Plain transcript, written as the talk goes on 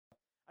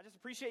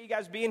Appreciate you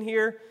guys being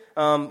here.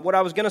 What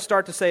I was going to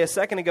start to say a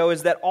second ago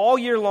is that all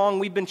year long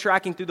we've been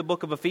tracking through the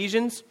book of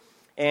Ephesians,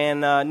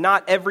 and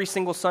not every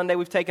single Sunday.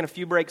 We've taken a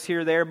few breaks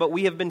here or there, but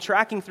we have been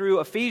tracking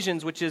through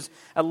Ephesians, which is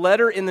a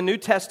letter in the New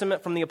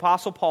Testament from the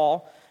Apostle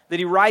Paul that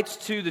he writes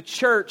to the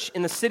church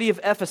in the city of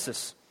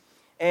Ephesus.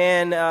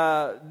 And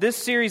this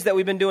series that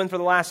we've been doing for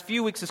the last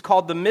few weeks is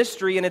called The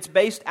Mystery, and it's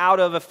based out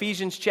of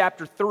Ephesians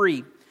chapter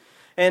 3.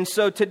 And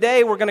so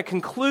today we're going to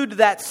conclude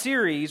that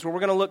series where we're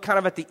going to look kind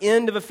of at the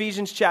end of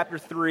Ephesians chapter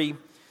 3.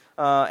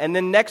 And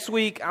then next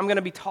week I'm going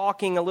to be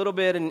talking a little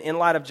bit in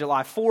light of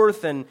July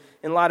 4th and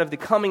in light of the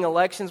coming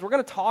elections. We're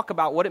going to talk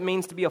about what it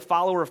means to be a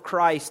follower of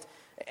Christ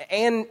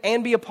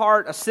and be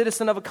a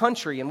citizen of a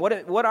country, and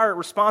what our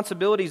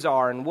responsibilities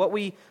are and what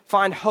we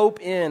find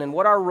hope in and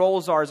what our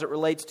roles are as it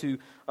relates to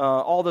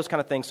all those kind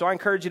of things. So I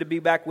encourage you to be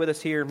back with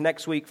us here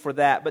next week for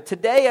that. But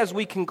today, as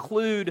we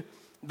conclude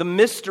the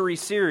Mystery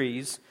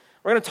series,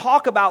 we're going to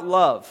talk about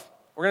love.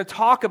 We're going to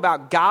talk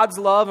about God's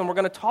love, and we're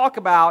going to talk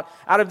about,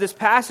 out of this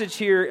passage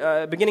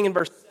here, beginning in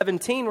verse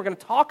 17, we're going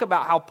to talk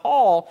about how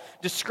Paul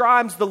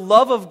describes the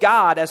love of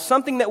God as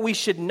something that we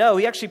should know.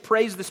 He actually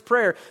prays this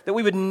prayer, that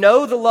we would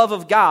know the love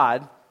of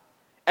God,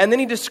 and then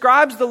he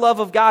describes the love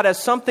of God as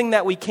something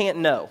that we can't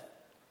know.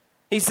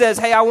 He says,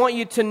 hey, I want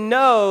you to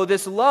know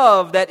this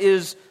love that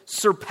is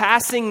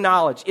surpassing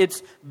knowledge.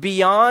 It's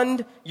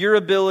beyond your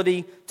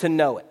ability to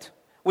know it.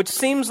 Which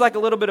seems like a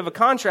little bit of a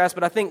contrast,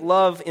 but I think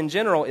love in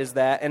general is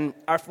that. And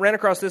I ran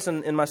across this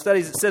in my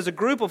studies. It says a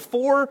group of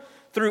 4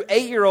 through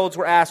 8-year-olds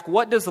were asked,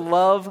 what does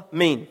love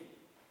mean? And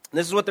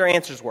this is what their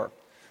answers were.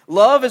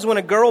 Love is when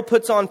a girl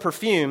puts on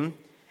perfume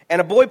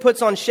and a boy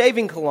puts on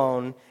shaving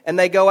cologne and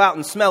they go out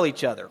and smell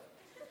each other.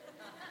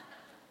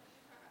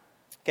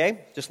 Okay,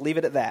 just leave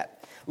it at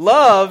that.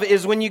 Love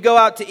is when you go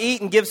out to eat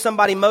and give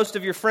somebody most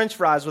of your French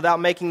fries without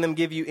making them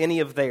give you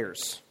any of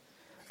theirs.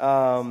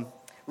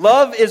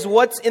 Love is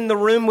what's in the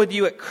room with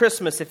you at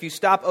Christmas if you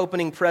stop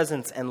opening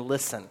presents and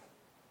listen.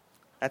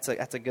 That's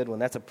a good one.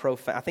 That's a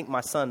profound. I think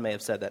my son may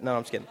have said that. No,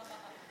 I'm just kidding.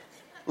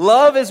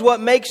 Love is what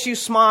makes you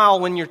smile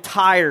when you're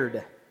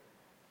tired.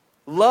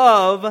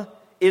 Love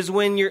is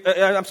when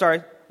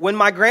when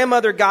my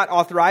grandmother got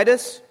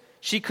arthritis,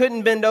 she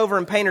couldn't bend over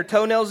and paint her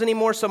toenails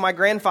anymore, so my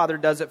grandfather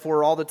does it for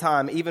her all the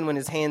time, even when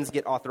his hands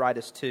get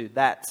arthritis too.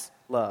 That's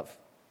love.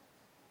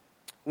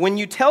 When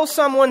you tell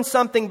someone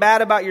something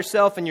bad about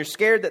yourself and you're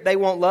scared that they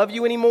won't love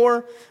you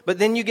anymore, but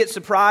then you get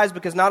surprised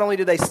because not only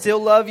do they still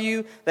love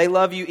you, they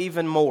love you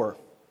even more.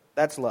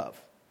 That's love.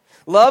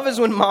 Love is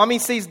when mommy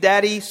sees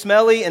daddy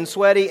smelly and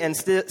sweaty and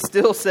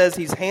still says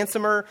he's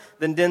handsomer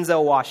than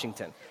Denzel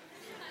Washington.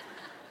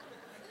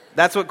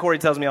 That's what Corey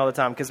tells me all the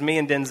time, because me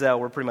and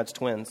Denzel, we're pretty much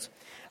twins.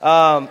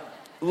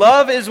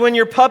 Love is when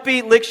your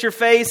puppy licks your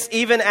face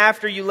even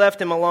after you left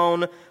him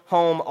alone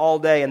home all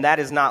day, and that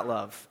is not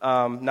love.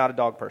 Not a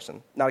dog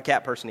person, not a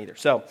cat person either.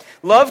 So,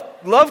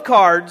 love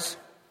cards,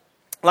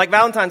 like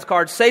Valentine's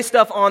cards, say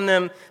stuff on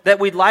them that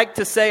we'd like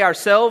to say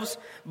ourselves,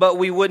 but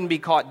we wouldn't be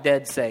caught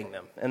dead saying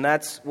them. And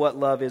that's what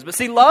love is. But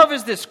see, love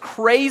is this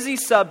crazy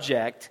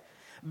subject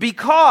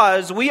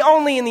because we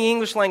only in the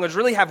English language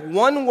really have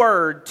one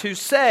word to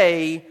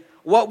say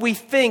what we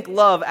think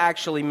love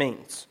actually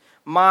means.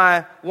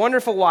 My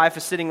wonderful wife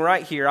is sitting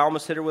right here. I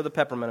almost hit her with a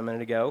peppermint a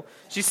minute ago.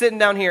 She's sitting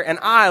down here, and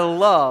I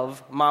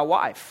love my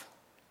wife.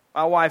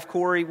 My wife,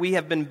 Corey, we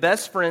have been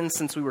best friends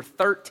since we were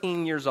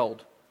 13 years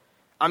old.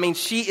 I mean,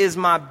 she is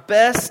my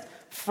best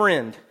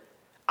friend.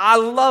 I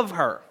love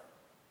her.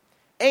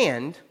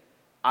 And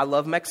I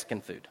love Mexican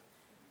food.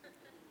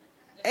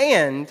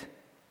 And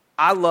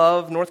I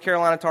love North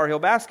Carolina Tar Heel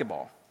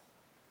basketball.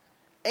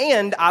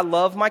 And I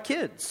love my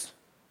kids.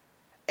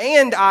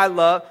 And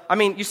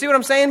you see what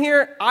I'm saying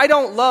here? I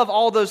don't love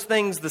all those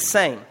things the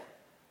same,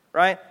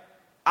 right?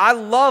 I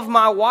love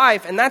my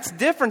wife, and that's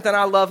different than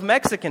I love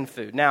Mexican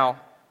food. Now,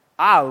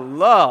 I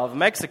love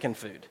Mexican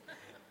food,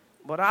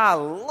 but I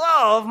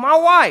love my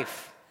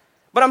wife.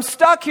 But I'm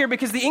stuck here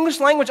because the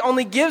English language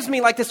only gives me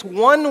like this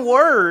one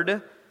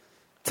word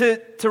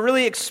to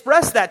really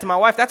express that to my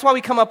wife. That's why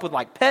we come up with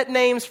like pet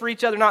names for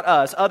each other. Not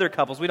us, other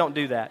couples, we don't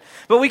do that.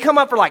 But we come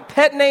up for like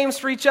pet names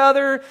for each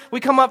other.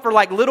 We come up for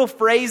like little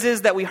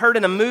phrases that we heard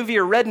in a movie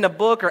or read in a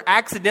book or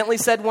accidentally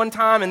said one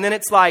time. And then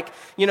it's like,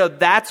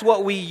 that's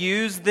what we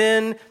use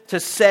then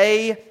to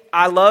say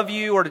I love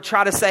you, or to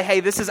try to say, hey,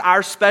 this is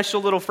our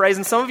special little phrase.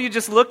 And some of you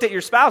just looked at your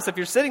spouse if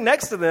you're sitting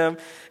next to them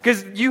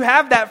because you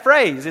have that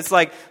phrase. It's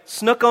like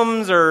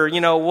snookums or,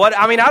 what.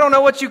 I mean, I don't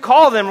know what you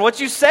call them or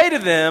what you say to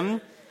them.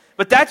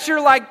 But that's your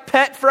like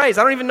pet phrase.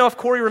 I don't even know if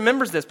Corey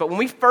remembers this, but when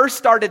we first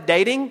started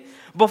dating,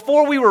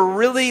 before we were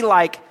really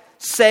like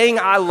saying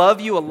I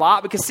love you a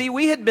lot, because see,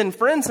 we had been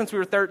friends since we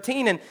were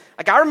 13, and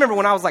like I remember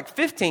when I was like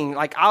 15,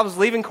 like I was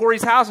leaving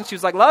Corey's house and she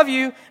was like, love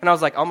you, and I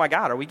was like, oh my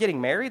God, are we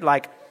getting married?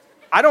 Like,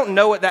 I don't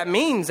know what that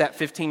means at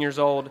 15 years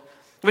old,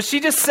 but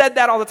she just said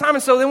that all the time.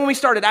 And so then when we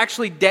started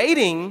actually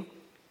dating,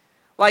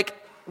 like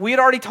we had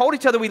already told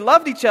each other we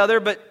loved each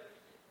other, but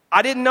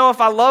I didn't know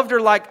if I loved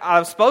her like I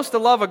was supposed to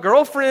love a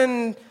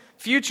girlfriend,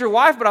 future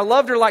wife, but I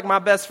loved her like my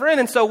best friend.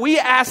 And so we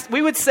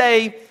would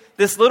say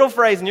this little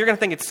phrase, and you're going to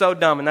think it's so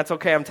dumb, and that's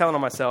okay, I'm telling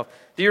on myself.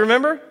 Do you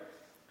remember?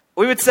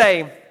 We would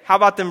say, how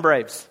about them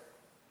Braves?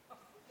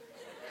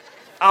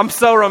 I'm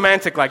so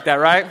romantic like that,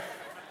 right?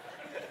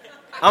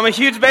 I'm a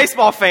huge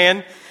baseball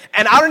fan,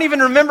 and I don't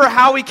even remember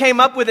how we came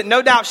up with it.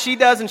 No doubt she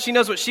does, and she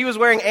knows what she was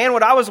wearing and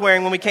what I was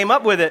wearing when we came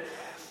up with it.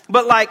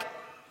 But like,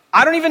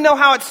 I don't even know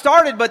how it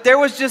started, but there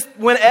was just,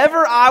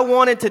 whenever I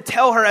wanted to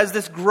tell her as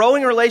this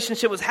growing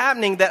relationship was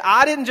happening, that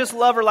I didn't just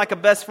love her like a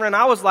best friend.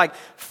 I was like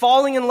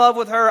falling in love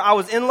with her. I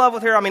was in love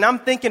with her. I mean, I'm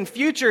thinking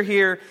future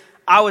here.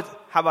 How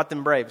about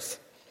them Braves?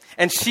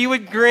 And she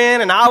would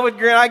grin, and I would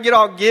grin. I'd get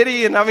all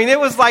giddy, and I mean, it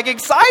was like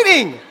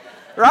exciting,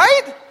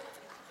 right?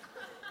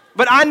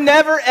 But I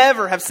never,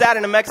 ever have sat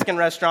in a Mexican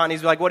restaurant, and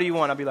he's like, what do you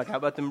want? I'll be like, how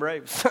about them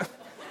Braves?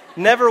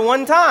 Never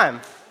one time.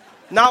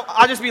 Now,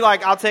 I'll just be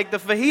like, I'll take the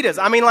fajitas.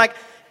 I mean, like,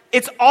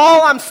 it's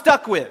all I'm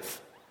stuck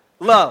with.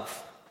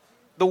 Love.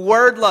 The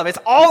word love. It's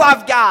all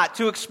I've got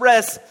to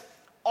express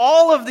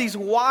all of these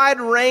wide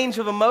range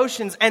of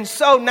emotions. And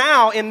so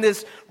now, in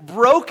this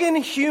broken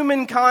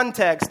human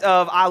context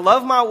of I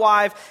love my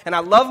wife, and I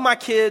love my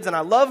kids, and I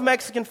love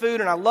Mexican food,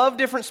 and I love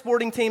different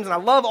sporting teams, and I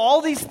love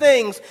all these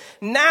things,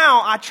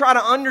 now I try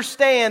to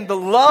understand the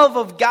love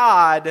of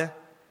God,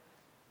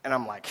 and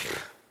I'm like,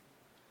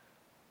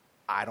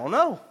 I don't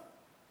know.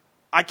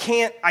 I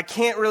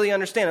can't really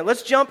understand it.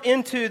 Let's jump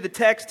into the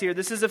text here.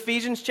 This is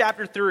Ephesians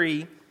chapter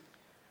 3,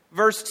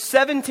 verse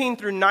 17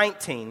 through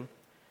 19.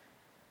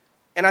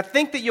 And I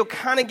think that you'll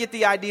kind of get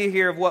the idea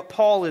here of what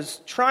Paul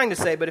is trying to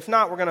say, but if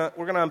not, we're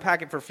gonna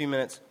unpack it for a few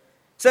minutes.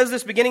 It says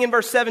this beginning in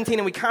verse 17,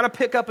 and we kind of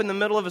pick up in the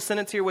middle of a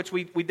sentence here, which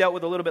we dealt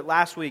with a little bit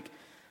last week.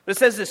 But it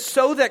says this,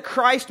 so that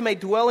Christ may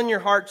dwell in your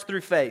hearts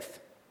through faith.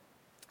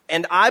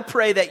 And I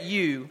pray that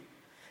you,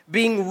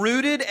 being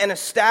rooted and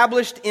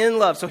established in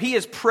love. So he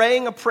is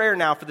praying a prayer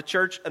now for the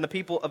church and the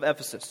people of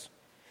Ephesus.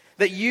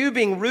 That you,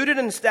 being rooted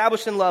and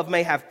established in love,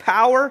 may have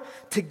power,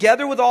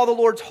 together with all the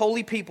Lord's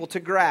holy people, to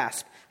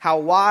grasp how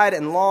wide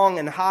and long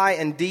and high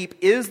and deep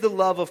is the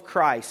love of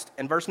Christ.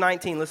 And verse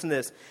 19, listen to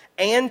this.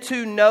 And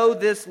to know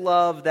this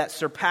love that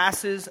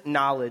surpasses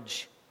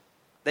knowledge,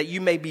 that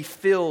you may be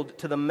filled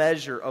to the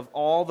measure of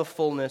all the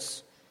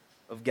fullness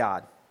of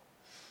God.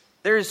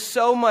 There is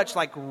so much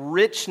like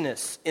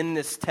richness in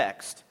this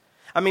text.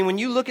 I mean, when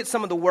you look at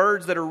some of the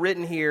words that are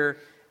written here,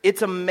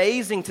 it's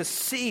amazing to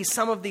see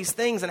some of these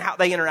things and how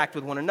they interact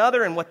with one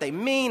another and what they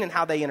mean and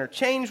how they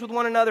interchange with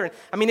one another. And,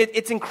 I mean,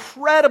 it's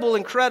incredible,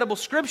 incredible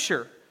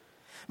scripture.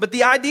 But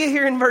the idea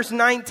here in verse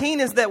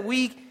 19 is that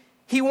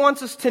he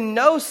wants us to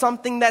know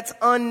something that's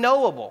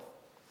unknowable.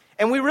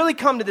 And we really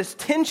come to this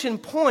tension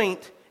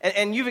point,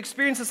 and you've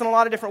experienced this in a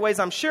lot of different ways,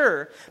 I'm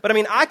sure. But I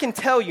mean, I can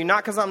tell you,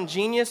 not because I'm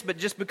genius, but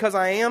just because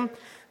I am,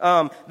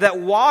 that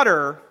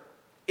water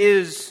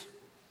is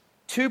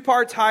 2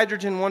 parts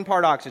hydrogen, 1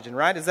 part oxygen,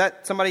 right? Is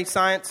that somebody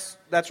science?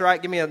 That's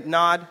right. Give me a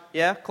nod.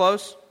 Yeah,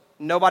 close?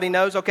 Nobody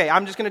knows? Okay,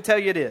 I'm just going to tell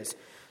you it is.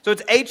 So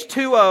it's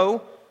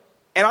H2O,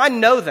 and I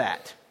know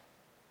that.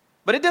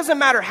 But it doesn't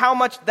matter how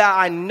much that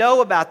I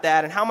know about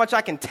that and how much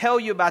I can tell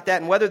you about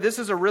that and whether this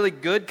is a really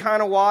good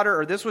kind of water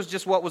or this was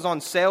just what was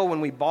on sale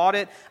when we bought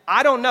it.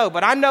 I don't know,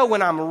 but I know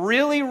when I'm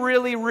really,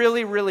 really,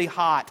 really, really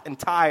hot and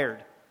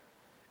tired.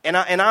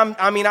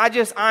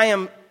 I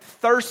am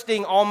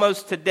thirsting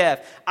almost to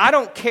death. I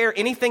don't care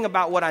anything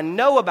about what I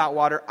know about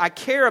water. I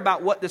care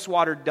about what this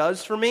water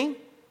does for me.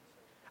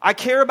 I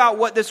care about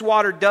what this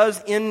water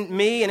does in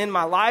me and in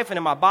my life and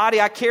in my body.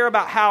 I care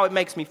about how it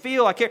makes me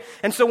feel. I care.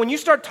 And so when you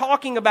start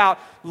talking about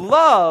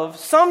love,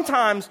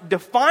 sometimes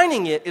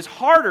defining it is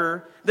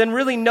harder than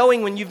really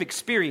knowing when you've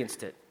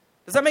experienced it.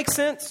 Does that make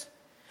sense?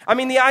 I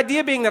mean, the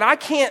idea being that I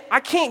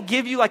can't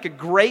give you like a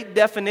great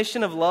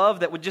definition of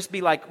love that would just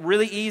be like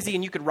really easy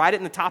and you could write it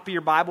in the top of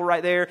your Bible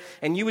right there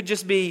and you would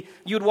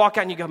walk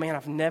out and you go, man,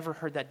 I've never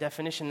heard that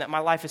definition, that my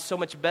life is so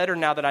much better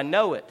now that I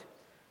know it.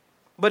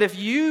 But if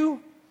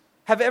you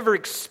have ever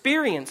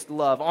experienced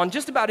love on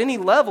just about any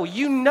level,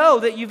 you know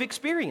that you've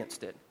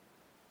experienced it.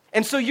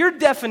 And so your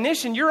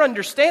definition, your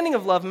understanding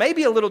of love may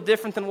be a little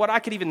different than what I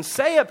could even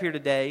say up here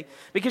today,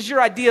 because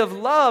your idea of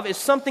love is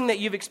something that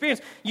you've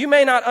experienced. You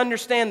may not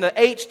understand the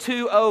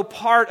H2O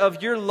part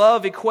of your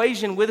love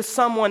equation with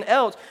someone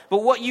else,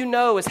 but what you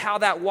know is how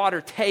that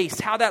water tastes,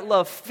 how that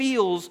love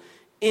feels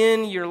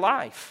in your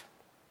life.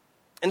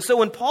 And so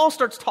when Paul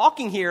starts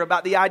talking here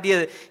about the idea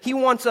that he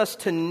wants us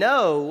to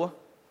know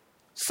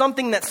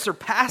something that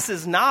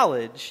surpasses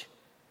knowledge,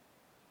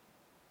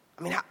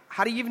 I mean,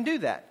 how do you even do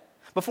that?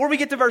 Before we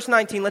get to verse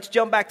 19, let's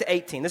jump back to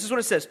 18. This is what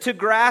it says, to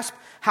grasp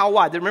how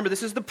wide. Remember,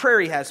 this is the prayer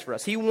he has for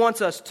us. He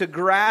wants us to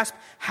grasp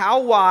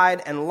how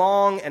wide and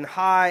long and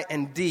high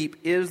and deep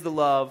is the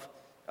love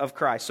of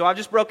Christ. So I've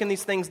just broken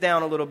these things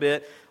down a little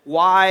bit,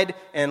 wide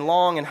and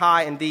long and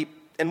high and deep,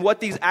 and what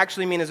these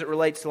actually mean as it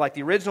relates to like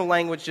the original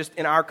language just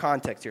in our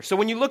context here. So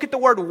when you look at the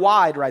word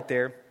wide right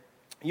there,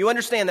 you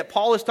understand that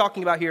Paul is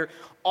talking about here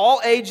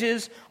all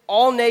ages,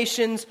 all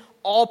nations,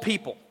 all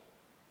people.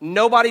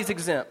 Nobody's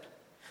exempt.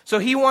 So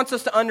he wants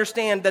us to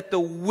understand that the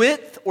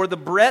width or the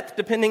breadth,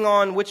 depending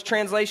on which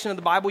translation of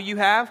the Bible you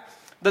have,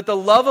 that the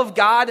love of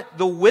God,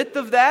 the width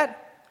of that,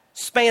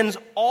 spans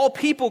all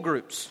people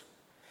groups.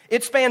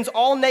 It spans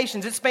all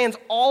nations. It spans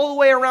all the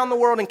way around the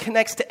world and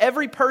connects to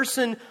every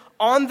person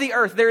on the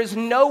earth. There is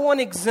no one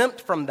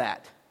exempt from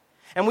that.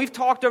 And we've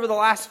talked over the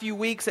last few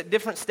weeks at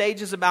different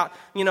stages about,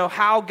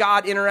 how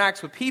God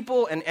interacts with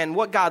people and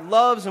what God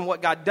loves and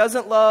what God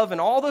doesn't love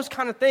and all those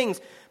kind of things.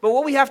 But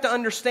what we have to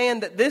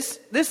understand that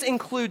this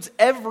includes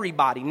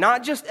everybody,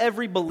 not just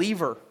every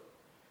believer.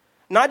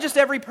 Not just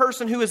every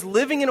person who is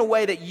living in a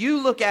way that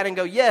you look at and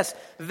go, yes,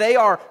 they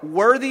are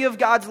worthy of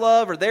God's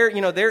love, or they're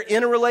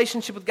in a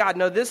relationship with God.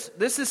 No, this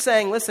is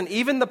saying, listen,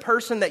 even the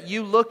person that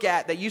you look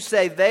at, that you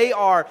say they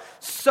are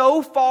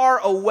so far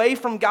away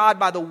from God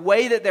by the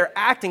way that they're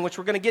acting, which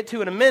we're going to get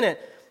to in a minute,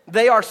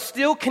 they are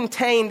still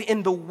contained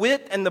in the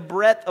width and the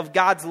breadth of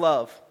God's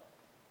love.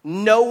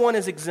 No one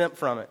is exempt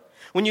from it.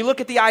 When you look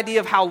at the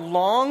idea of how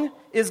long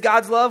is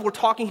God's love, we're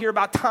talking here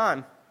about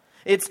time.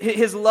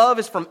 His love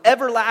is from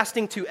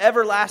everlasting to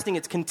everlasting.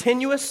 It's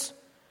continuous.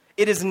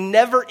 It is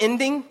never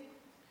ending.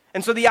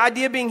 And so the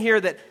idea being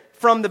here that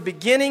from the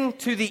beginning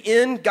to the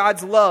end,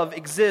 God's love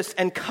exists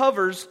and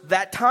covers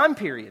that time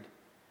period.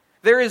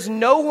 There is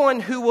no one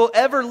who will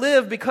ever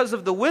live because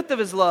of the width of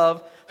his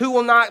love who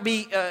will not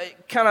be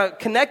kind of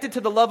connected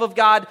to the love of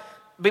God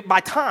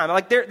by time.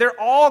 Like they're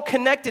all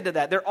connected to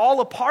that. They're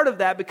all a part of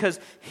that because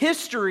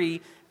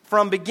history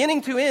from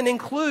beginning to end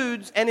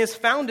includes and is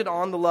founded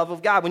on the love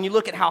of God. When you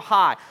look at how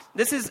high,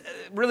 this is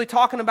really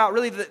talking about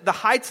really the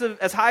heights of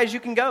as high as you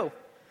can go.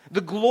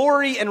 The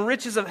glory and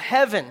riches of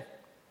heaven.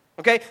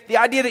 Okay, the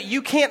idea that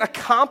you can't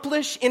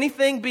accomplish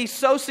anything, be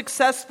so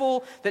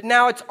successful that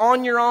now it's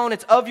on your own,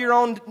 it's of your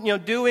own,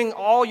 doing,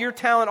 all your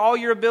talent, all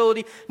your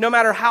ability, no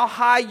matter how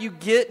high you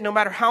get, no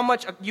matter how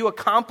much you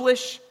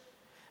accomplish,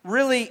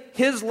 really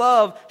his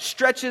love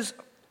stretches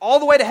all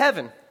the way to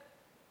heaven.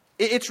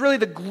 It's really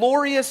the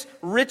glorious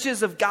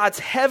riches of God's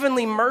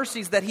heavenly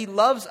mercies that he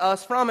loves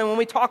us from. And when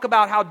we talk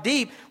about how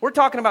deep, we're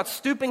talking about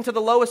stooping to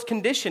the lowest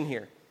condition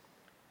here.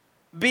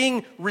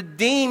 Being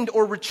redeemed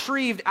or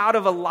retrieved out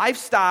of a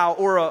lifestyle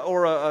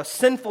or a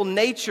sinful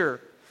nature.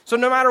 So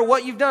no matter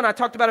what you've done, I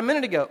talked about a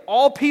minute ago,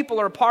 all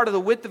people are a part of the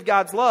width of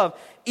God's love,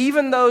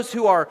 even those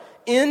who are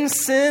in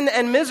sin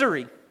and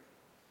misery.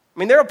 I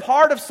mean, they're a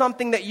part of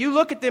something that you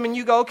look at them and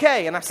you go,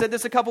 okay, and I said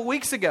this a couple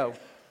weeks ago.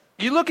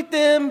 You look at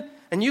them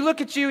and you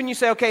look at you and you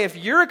say, okay, if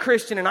you're a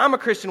Christian and I'm a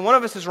Christian, one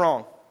of us is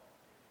wrong.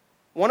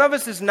 One of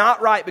us is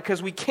not right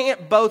because we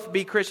can't both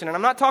be Christian. And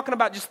I'm not talking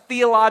about just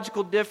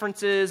theological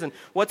differences and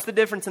what's the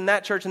difference in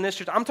that church and this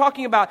church. I'm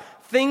talking about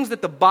things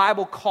that the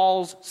Bible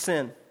calls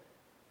sin.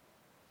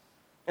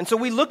 And so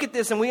we look at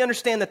this and we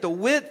understand that the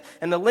width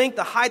and the length,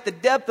 the height, the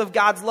depth of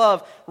God's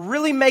love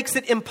really makes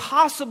it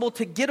impossible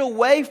to get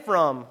away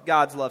from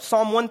God's love.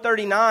 Psalm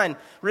 139,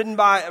 written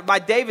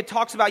by David,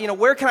 talks about,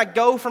 where can I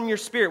go from your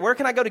spirit? Where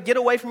can I go to get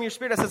away from your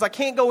spirit? I says, I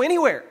can't go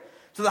anywhere.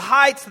 To the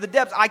heights, to the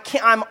depths,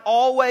 I'm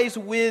always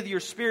with your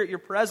spirit, your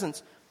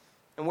presence.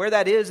 And where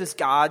that is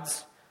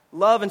God's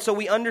love. And so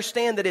we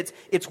understand that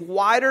it's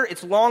wider,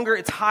 it's longer,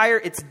 it's higher,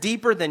 it's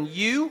deeper than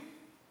you,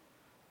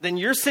 than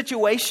your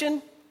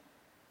situation,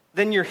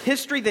 than your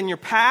history, than your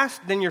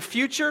past, than your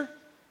future,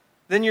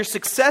 than your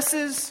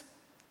successes,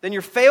 than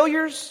your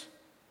failures.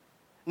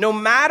 No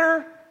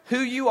matter who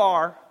you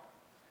are,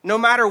 no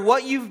matter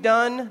what you've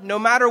done, no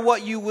matter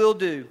what you will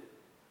do,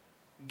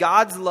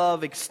 God's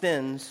love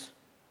extends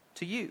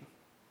to you.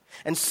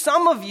 And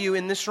some of you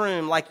in this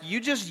room, you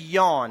just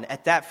yawn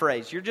at that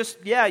phrase. You're just,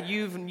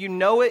 you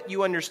know it,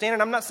 you understand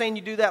it. I'm not saying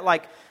you do that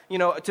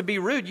to be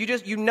rude.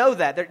 You know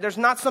that. There's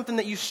not something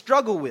that you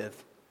struggle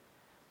with.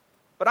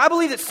 But I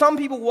believe that some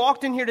people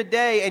walked in here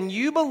today and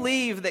you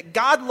believe that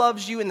God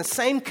loves you in the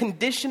same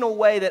conditional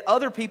way that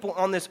other people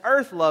on this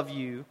earth love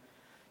you.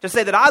 To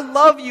say that I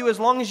love you as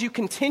long as you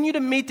continue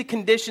to meet the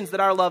conditions that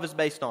our love is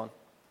based on.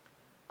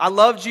 I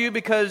loved you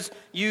because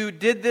you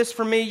did this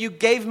for me, you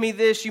gave me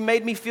this, you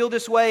made me feel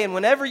this way, and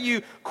whenever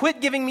you quit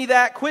giving me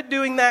that, quit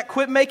doing that,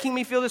 quit making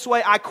me feel this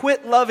way, I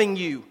quit loving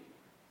you.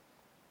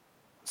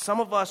 Some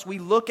of us, we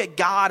look at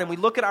God and we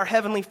look at our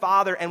Heavenly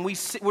Father and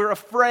we're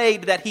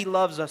afraid that He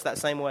loves us that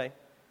same way.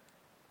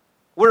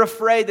 We're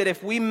afraid that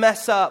if we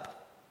mess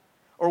up,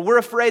 or we're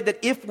afraid that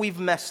if we've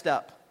messed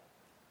up,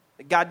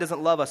 that God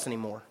doesn't love us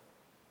anymore.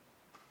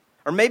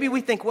 Or maybe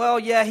we think, well,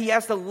 yeah, He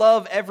has to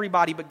love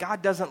everybody, but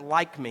God doesn't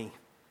like me.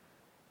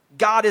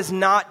 God is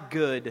not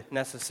good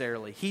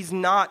necessarily. He's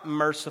not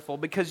merciful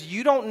because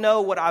you don't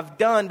know what I've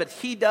done, but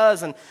He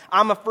does. And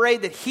I'm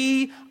afraid that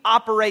He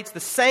operates the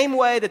same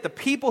way that the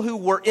people who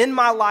were in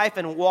my life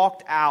and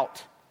walked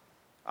out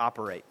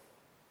operate.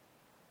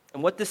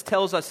 And what this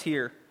tells us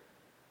here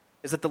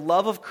is that the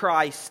love of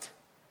Christ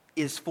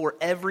is for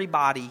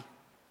everybody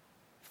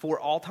for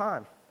all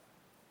time.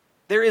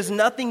 There is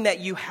nothing that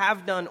you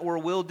have done or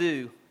will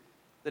do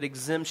that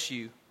exempts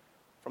you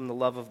from the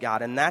love of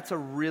God. And that's a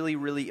really,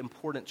 really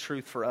important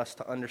truth for us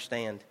to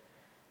understand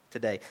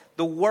today.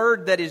 The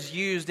word that is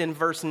used in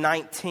verse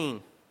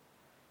 19.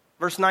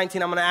 Verse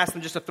 19, I'm going to ask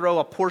them just to throw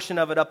a portion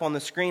of it up on the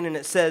screen. And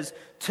it says,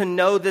 to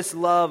know this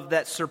love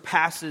that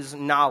surpasses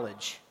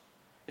knowledge.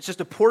 It's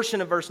just a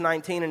portion of verse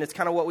 19, and it's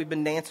kind of what we've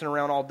been dancing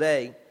around all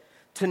day.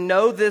 To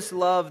know this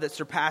love that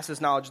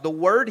surpasses knowledge. The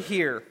word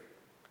here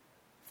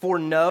for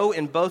know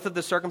in both of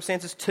the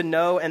circumstances, to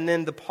know and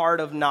then the part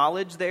of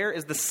knowledge there,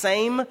 is the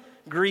same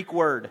Greek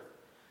word.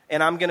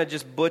 And I'm going to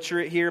just butcher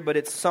it here, but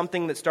it's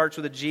something that starts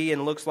with a G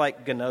and looks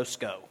like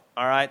gnosko.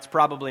 All right? It's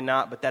probably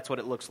not, but that's what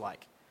it looks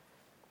like.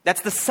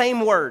 That's the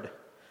same word.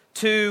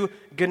 To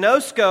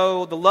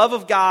gnosko, the love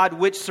of God,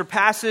 which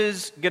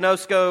surpasses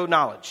gnosko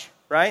knowledge.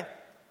 Right?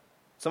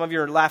 Some of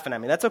you are laughing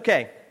at me. That's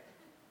okay.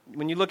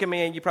 When you look at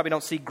me, you probably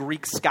don't see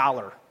Greek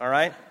scholar. All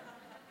right?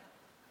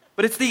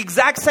 But it's the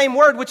exact same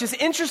word, which is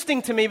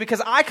interesting to me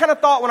because I kind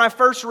of thought when I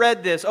first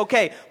read this,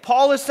 okay,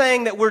 Paul is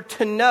saying that we're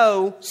to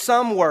know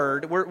some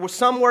word, we're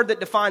some word that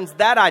defines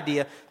that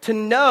idea, to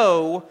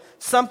know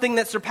something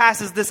that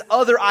surpasses this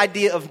other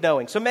idea of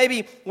knowing. So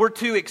maybe we're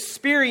to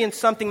experience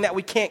something that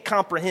we can't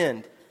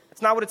comprehend.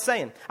 That's not what it's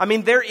saying. I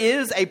mean, there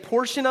is a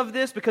portion of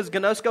this because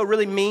gnosko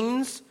really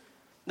means,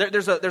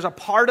 there's a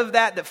part of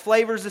that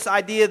flavors this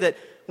idea that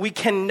we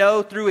can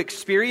know through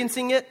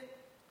experiencing it.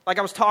 Like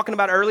I was talking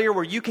about earlier,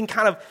 where you can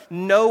kind of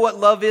know what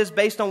love is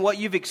based on what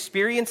you've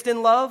experienced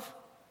in love.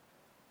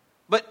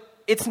 But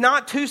it's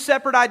not two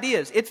separate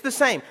ideas. It's the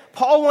same.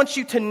 Paul wants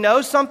you to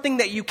know something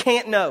that you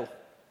can't know.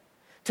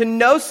 To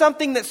know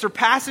something that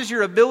surpasses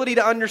your ability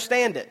to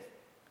understand it.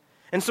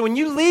 And so when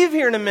you leave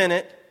here in a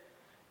minute,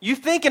 you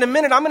think in a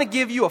minute, I'm going to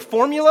give you a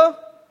formula.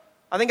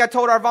 I think I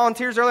told our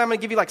volunteers earlier, I'm going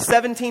to give you like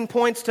 17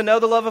 points to know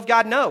the love of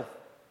God. No.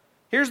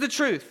 Here's the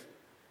truth.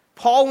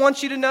 Paul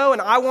wants you to know,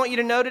 and I want you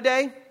to know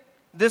today,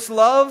 this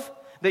love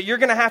that you're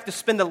going to have to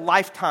spend a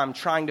lifetime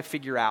trying to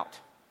figure out.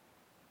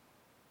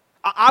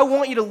 I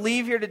want you to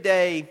leave here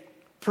today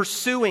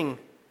pursuing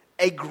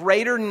a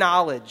greater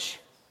knowledge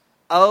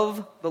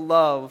of the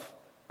love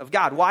of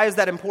God. Why is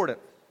that important?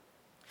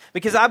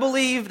 Because I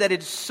believe that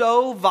it's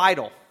so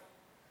vital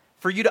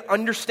for you to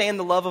understand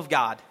the love of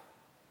God.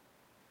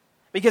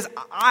 Because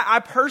I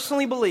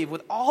personally believe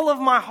with all of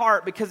my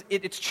heart, because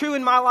it's true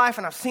in my life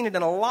and I've seen it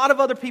in a lot of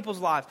other people's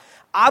lives,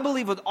 I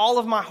believe with all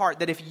of my heart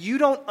that if you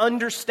don't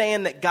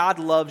understand that God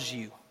loves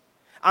you,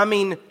 I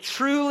mean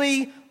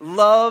truly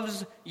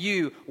loves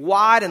you,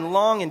 wide and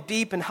long and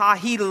deep and high,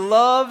 He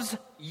loves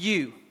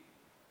you,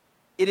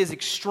 it is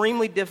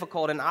extremely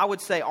difficult and I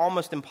would say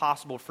almost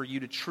impossible for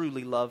you to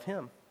truly love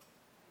Him.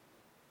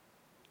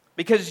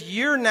 Because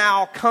you're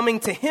now coming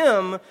to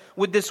Him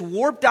with this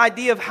warped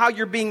idea of how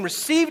you're being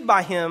received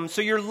by Him.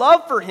 So your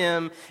love for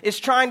Him is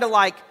trying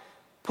to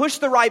push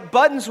the right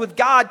buttons with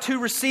God to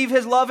receive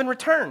His love in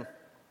return.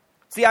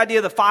 It's the idea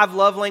of the 5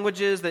 love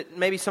languages that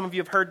maybe some of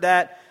you have heard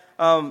that.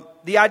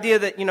 The idea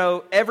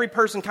that, every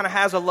person kind of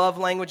has a love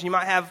language. You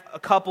might have a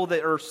couple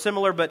that are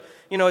similar, but,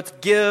 it's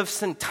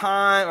gifts and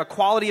time, a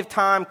quality of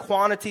time,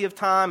 quantity of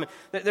time.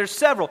 There's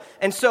several.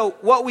 And so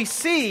what we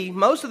see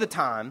most of the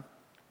time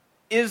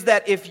is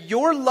that if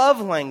your love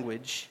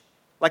language,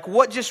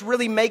 what just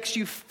really makes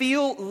you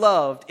feel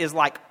loved is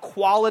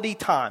quality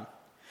time.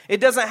 It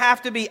doesn't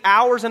have to be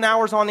hours and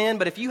hours on end,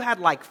 but if you had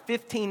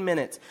 15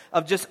 minutes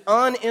of just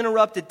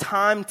uninterrupted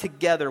time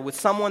together with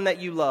someone that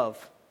you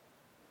love,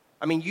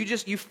 I mean,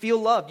 you feel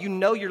loved. You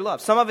know you're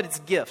loved. Some of it's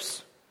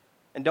gifts.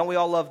 And don't we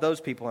all love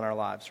those people in our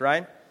lives,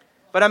 right?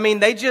 But I mean,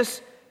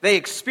 they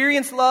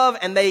experience love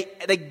and they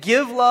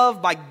give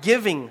love by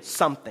giving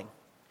something.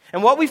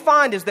 And what we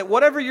find is that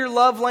whatever your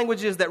love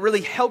language is that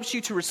really helps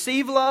you to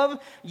receive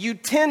love, you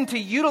tend to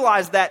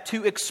utilize that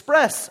to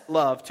express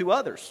love to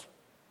others.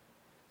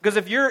 Because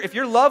if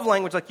your love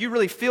language, you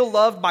really feel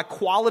loved by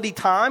quality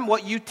time,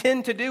 what you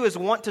tend to do is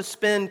want to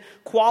spend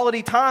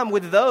quality time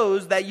with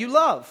those that you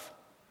love.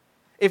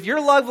 If your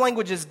love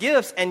language is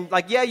gifts, and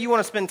you want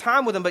to spend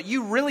time with them, but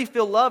you really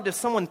feel loved if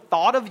someone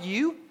thought of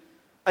you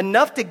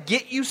enough to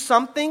get you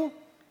something,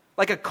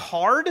 like a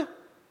card,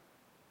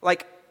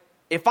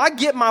 if I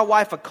get my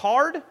wife a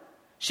card,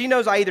 she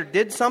knows I either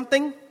did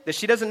something that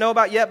she doesn't know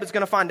about yet but is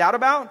going to find out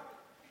about,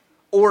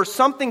 or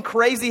something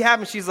crazy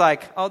happened. She's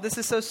like, oh, this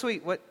is so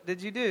sweet. What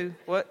did you do?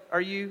 What are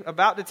you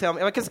about to tell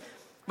me?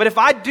 But if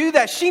I do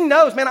that, she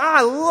knows, man,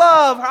 I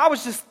love her. I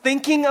was just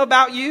thinking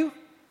about you,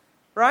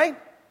 right?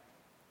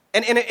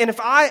 And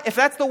if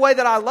that's the way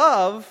that I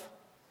love,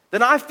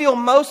 then I feel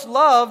most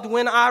loved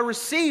when I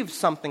receive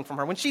something from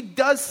her, when she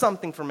does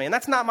something for me. And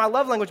that's not my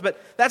love language, but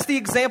that's the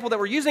example that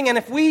we're using. And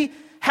if we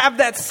have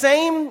that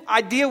same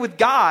idea with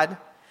God,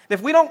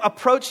 if we don't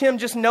approach Him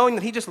just knowing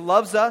that He just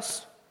loves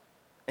us,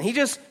 and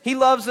He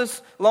loves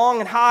us long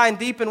and high and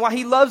deep and wide,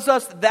 He loves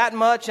us that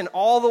much and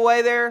all the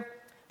way there,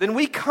 then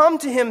we come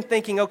to Him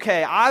thinking,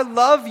 okay, I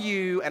love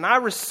you and I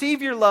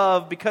receive your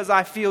love because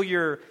I feel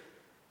your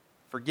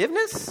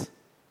forgiveness.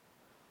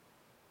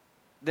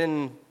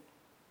 Then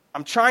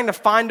I'm trying to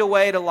find a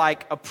way to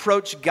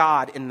approach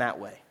God in that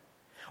way.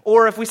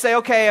 Or if we say,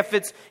 okay, if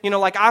it's,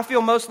 I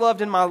feel most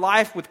loved in my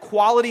life with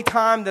quality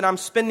time, then I'm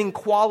spending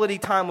quality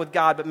time with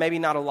God, but maybe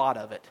not a lot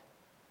of it.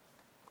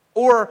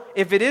 Or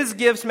if it is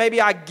gifts,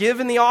 maybe I give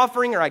in the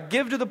offering or I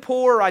give to the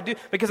poor, or I do,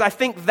 because I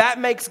think that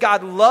makes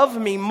God love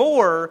me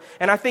more,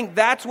 and I think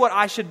that's what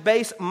I should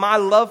base my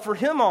love for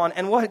Him on.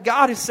 And what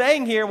God is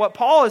saying here, what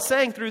Paul is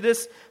saying through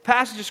this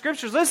passage of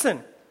Scriptures,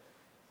 listen,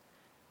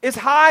 it's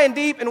high and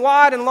deep and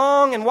wide and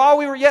long, and while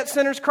we were yet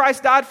sinners,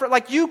 Christ died for it.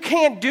 Like, you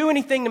can't do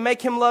anything to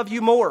make Him love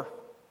you more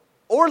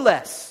or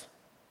less.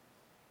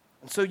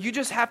 And so you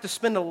just have to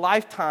spend a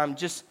lifetime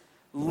just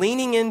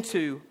leaning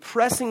into,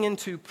 pressing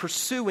into,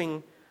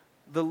 pursuing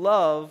the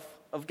love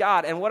of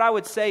God. And what I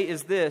would say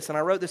is this, and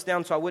I wrote this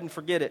down so I wouldn't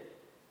forget it.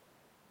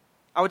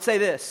 I would say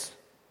this,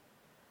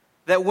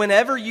 that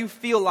whenever you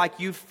feel like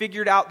you've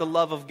figured out the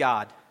love of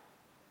God,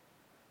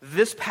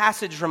 this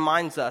passage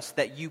reminds us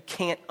that you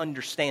can't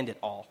understand it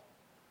all.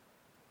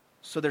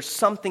 So there's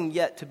something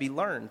yet to be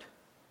learned.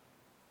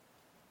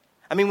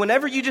 I mean,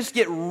 whenever you just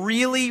get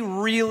really,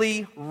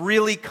 really,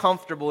 really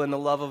comfortable in the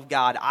love of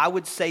God, I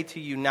would say to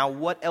you, now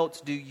what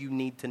else do you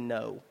need to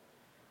know?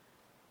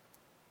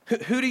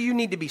 Who do you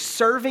need to be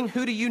serving?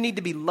 Who do you need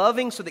to be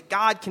loving so that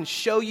God can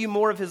show you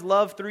more of His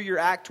love through your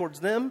act towards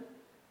them?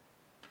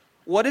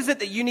 What is it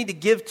that you need to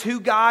give to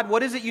God?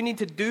 What is it you need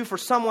to do for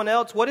someone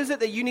else? What is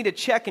it that you need to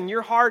check in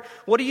your heart?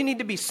 What do you need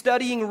to be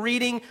studying,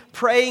 reading,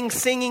 praying,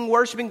 singing,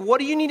 worshiping? What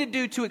do you need to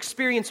do to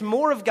experience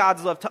more of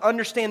God's love, to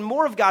understand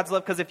more of God's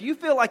love? Because if you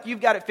feel like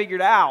you've got it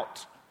figured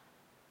out,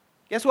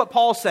 guess what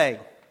Paul's saying?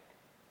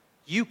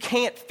 You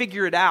can't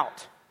figure it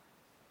out.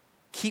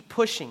 Keep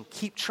pushing,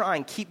 keep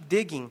trying, keep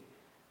digging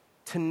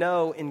to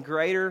know in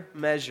greater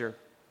measure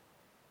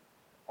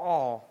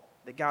all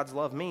that God's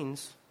love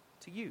means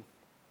to you.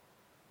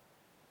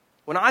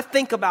 When I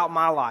think about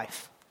my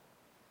life,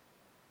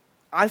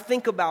 I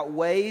think about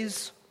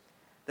ways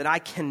that I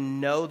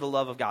can know the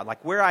love of God,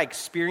 like where I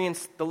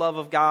experience the love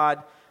of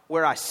God,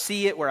 where I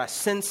see it, where I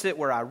sense it,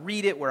 where I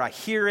read it, where I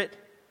hear it.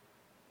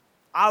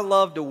 I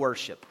love to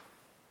worship.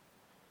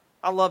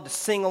 I love to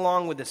sing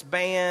along with this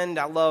band.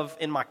 I love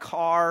in my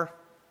car.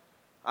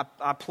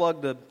 I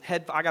plug the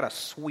head. I got a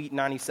sweet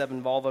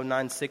 97 Volvo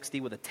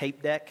 960 with a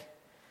tape deck.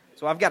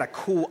 So I've got a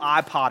cool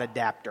iPod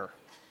adapter.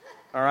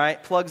 All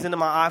right, plugs into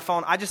my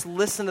iPhone. I just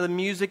listen to the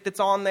music that's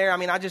on there. I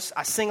mean, I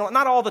sing,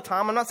 not all the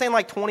time. I'm not saying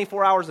like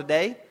 24 hours a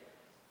day,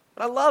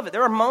 but I love it.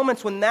 There are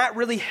moments when that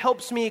really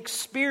helps me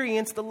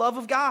experience the love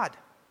of God.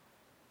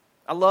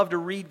 I love to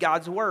read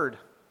God's Word.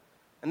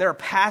 And there are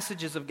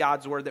passages of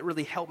God's Word that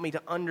really help me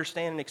to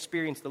understand and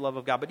experience the love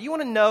of God. But do you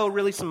want to know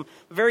really some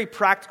very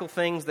practical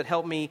things that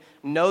help me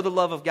know the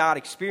love of God,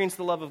 experience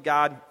the love of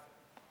God?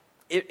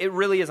 It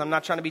really is. I'm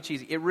not trying to be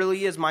cheesy. It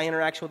really is my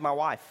interaction with my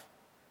wife.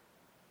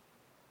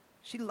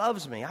 She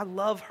loves me. I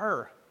love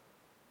her.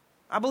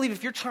 I believe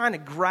if you're trying to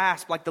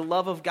grasp like the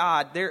love of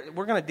God,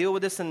 we're going to deal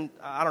with this in,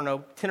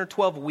 10 or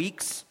 12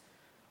 weeks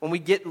when we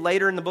get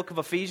later in the book of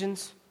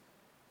Ephesians.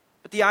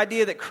 But the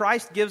idea that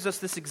Christ gives us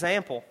this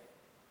example,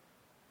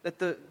 that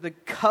the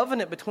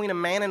covenant between a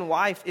man and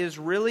wife is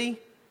really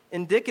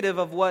indicative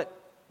of what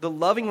the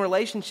loving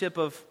relationship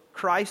of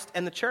Christ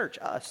and the church,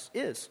 us,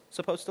 is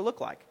supposed to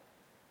look like.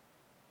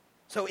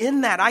 So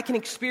in that, I can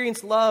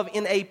experience love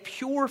in a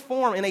pure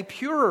form, in a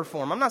purer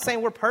form. I'm not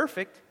saying we're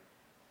perfect,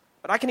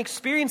 but I can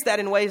experience that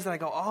in ways that I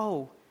go,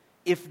 oh,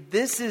 if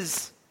this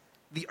is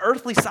the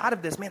earthly side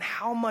of this, man,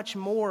 how much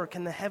more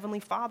can the Heavenly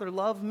Father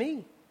love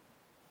me?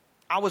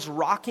 I was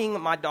rocking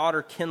my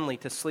daughter Kinley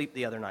to sleep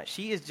the other night.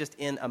 She is just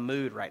in a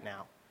mood right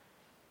now.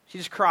 She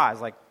just cries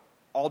like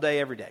all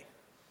day, every day.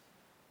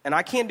 And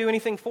I can't do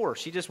anything for her.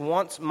 She just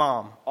wants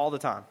mom all the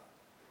time.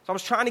 So I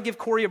was trying to give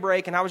Corey a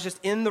break, and I was just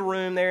in the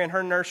room there in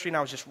her nursery, and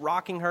I was just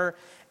rocking her,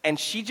 and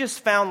she just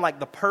found like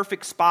the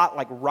perfect spot,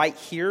 like right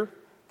here,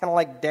 kind of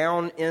like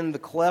down in the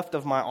cleft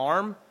of my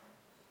arm,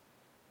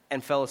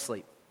 and fell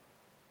asleep.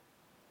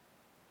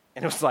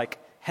 And it was like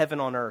heaven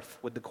on earth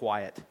with the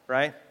quiet,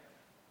 right?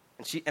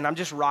 And I'm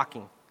just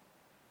rocking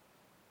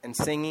and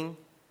singing.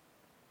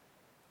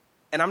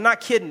 And I'm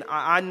not kidding.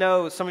 I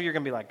know some of you are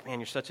going to be like,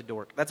 man, you're such a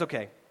dork. That's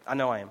okay. I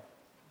know I am.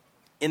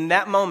 In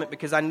that moment,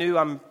 because I knew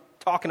I'm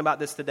talking about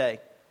this today,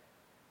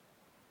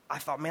 I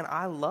thought, man,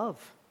 I love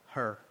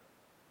her.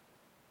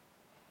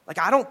 Like,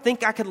 I don't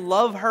think I could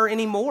love her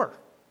anymore.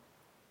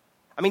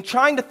 I mean,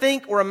 trying to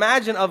think or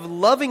imagine of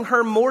loving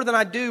her more than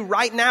I do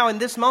right now in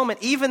this moment,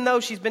 even though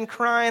she's been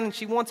crying and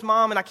she wants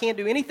mom and I can't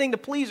do anything to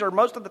please her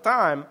most of the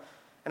time.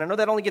 And I know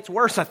that only gets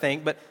worse, I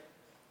think, but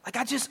like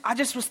I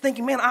just was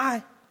thinking, man,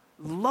 I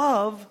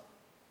love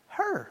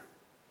her.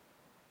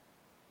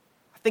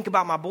 I think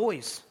about my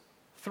boys,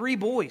 3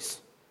 boys.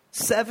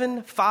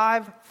 7,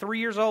 5, 3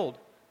 years old.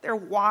 They're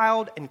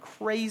wild and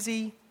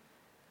crazy,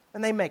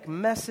 and they make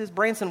messes.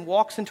 Branson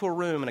walks into a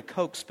room and a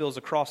Coke spills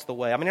across the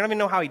way. I mean, I don't even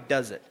know how he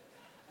does it.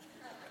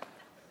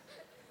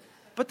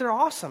 But they're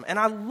awesome, and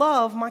I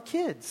love my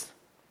kids.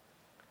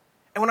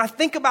 And when I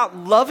think about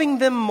loving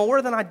them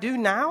more than I do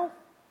now,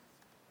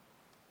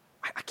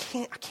 I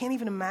can't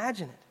even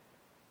imagine it.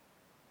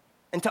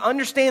 And to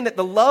understand that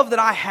the love that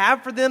I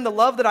have for them, the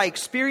love that I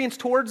experience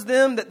towards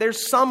them, that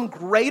there's some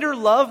greater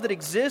love that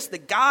exists,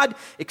 that God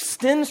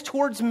extends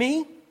towards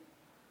me,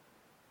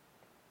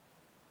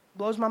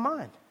 blows my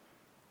mind.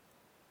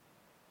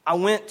 I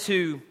went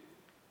to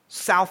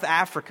South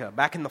Africa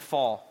back in the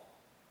fall.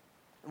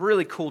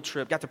 Really cool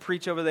trip. Got to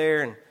preach over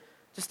there and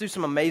just do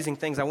some amazing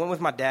things. I went with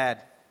my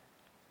dad.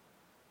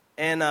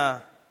 And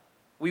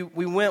we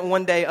went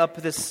one day up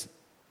this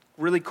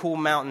really cool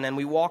mountain, and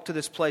we walked to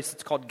this place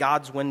that's called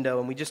God's Window,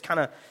 and we just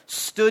kind of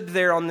stood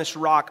there on this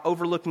rock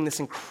overlooking this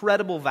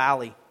incredible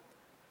valley.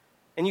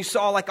 And you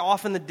saw, like,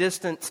 off in the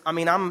distance, I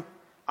mean,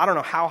 I don't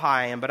know how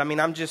high I am, but I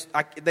mean,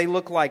 they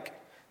look like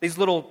these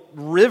little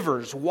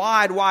rivers,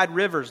 wide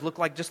rivers, look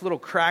like just little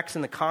cracks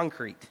in the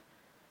concrete.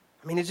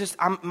 I mean, it's just,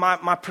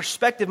 my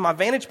perspective, my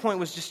vantage point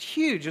was just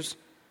huge. And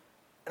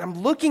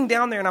I'm looking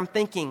down there and I'm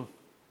thinking,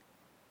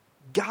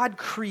 God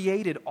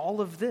created all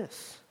of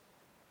this.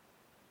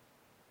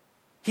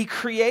 He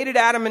created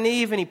Adam and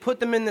Eve and He put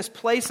them in this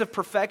place of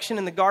perfection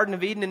in the Garden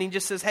of Eden, and He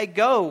just says, hey,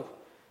 go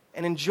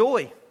and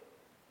enjoy.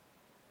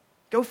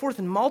 Go forth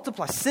and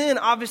multiply. Sin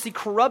obviously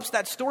corrupts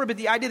that story, but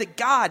the idea that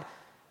God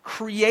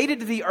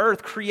created the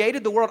earth,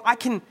 created the world, I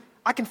can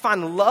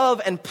find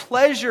love and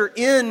pleasure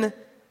in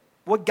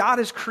what God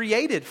has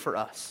created for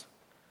us.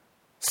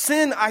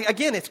 Sin,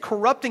 again, it's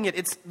corrupting it.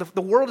 It's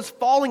the world is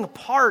falling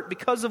apart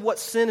because of what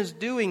sin is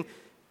doing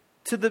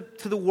to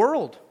the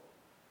world.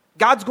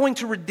 God's going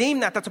to redeem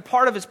that. That's a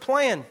part of His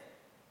plan.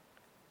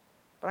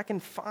 But I can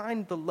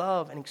find the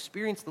love and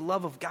experience the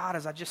love of God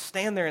as I just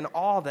stand there in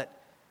awe that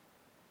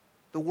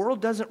the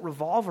world doesn't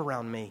revolve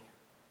around me.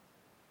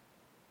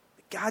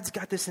 God's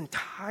got this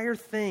entire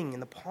thing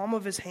in the palm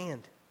of His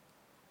hand.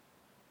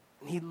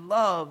 And He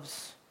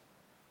loves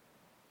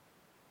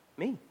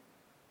me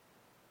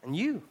and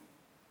you.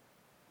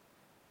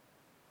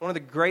 One of the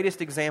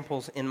greatest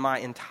examples in my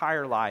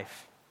entire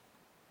life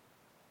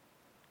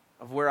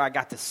of where I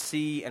got to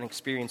see and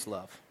experience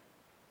love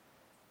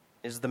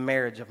is the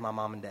marriage of my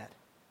mom and dad.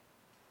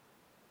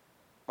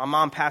 My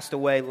mom passed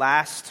away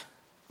last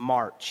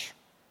March.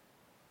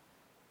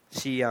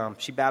 She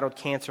battled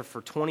cancer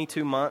for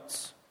 22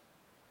 months.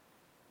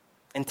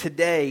 And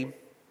today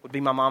would be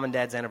my mom and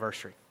dad's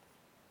anniversary.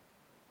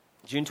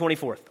 June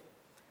 24th.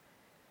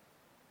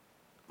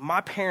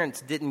 My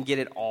parents didn't get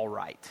it all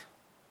right.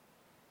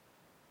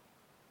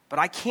 But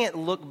I can't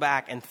look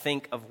back and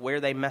think of where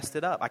they messed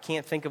it up. I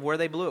can't think of where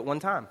they blew it one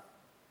time.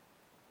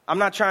 I'm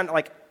not trying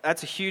to,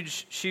 that's a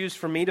huge shoes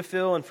for me to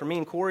fill and for me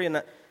and Corey.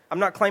 And I'm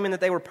not claiming that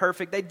they were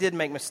perfect. They did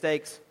make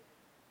mistakes.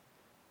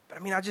 But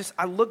I mean,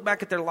 I look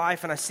back at their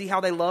life and I see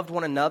how they loved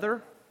one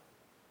another.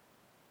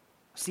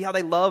 I see how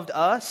they loved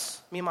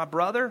us, me and my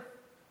brother.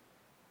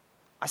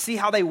 I see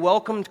how they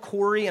welcomed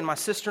Corey and my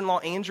sister-in-law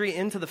Andrea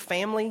into the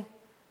family.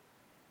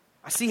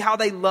 I see how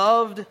they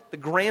loved the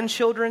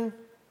grandchildren.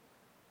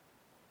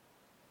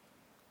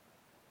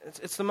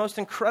 It's the most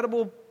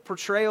incredible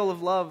portrayal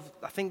of love,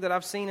 I think, that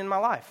I've seen in my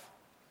life.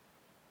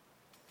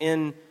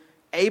 In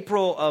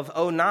April of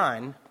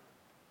 2009,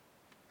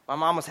 my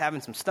mom was having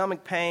some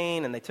stomach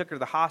pain, and they took her to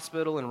the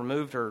hospital and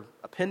removed her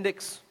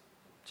appendix,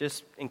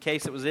 just in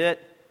case it was it.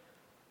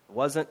 It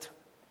wasn't.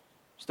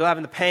 Still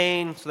having the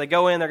pain, so they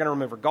go in, they're going to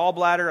remove her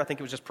gallbladder. I think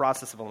it was just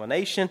process of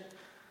elimination.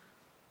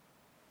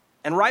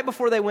 And right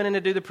before they went in to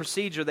do the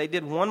procedure, they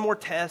did one more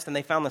test, and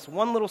they found this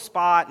one little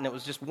spot, and it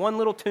was just one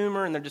little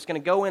tumor, and they're just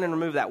going to go in and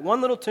remove that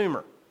one little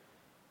tumor.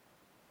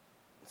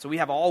 So we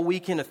have all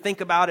weekend to think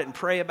about it and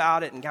pray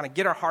about it and kind of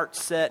get our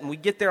hearts set, and we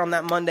get there on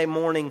that Monday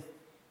morning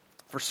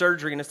for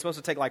surgery, and it's supposed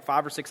to take like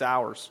 5 or 6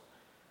 hours.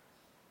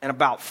 And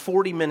about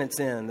 40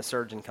 minutes in, the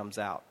surgeon comes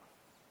out.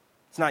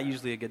 It's not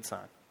usually a good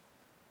sign.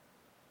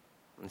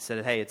 And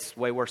said, hey, it's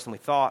way worse than we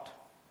thought.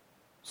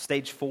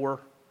 Stage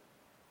 4.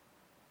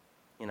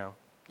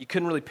 You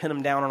couldn't really pin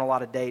them down on a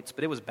lot of dates,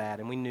 but it was bad,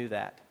 and we knew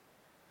that.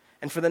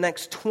 And for the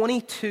next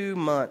 22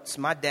 months,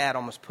 my dad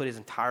almost put his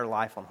entire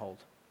life on hold.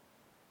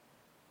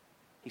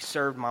 He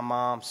served my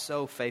mom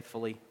so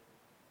faithfully.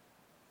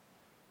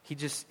 He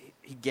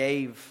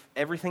gave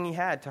everything he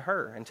had to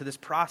her and to this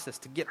process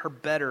to get her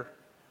better,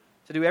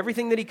 to do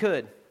everything that he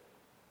could.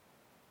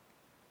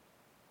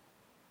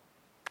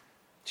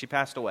 She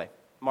passed away,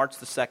 March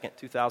the 2nd,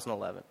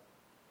 2011.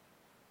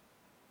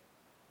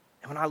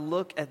 And when I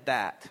look at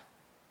that,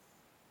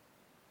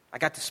 I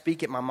got to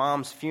speak at my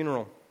mom's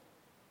funeral.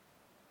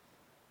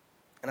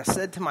 And I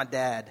said to my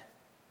dad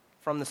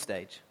from the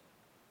stage,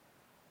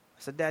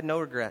 I said, Dad, no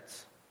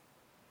regrets.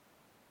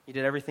 You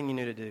did everything you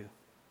knew to do.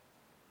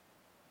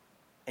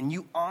 And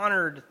you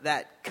honored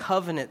that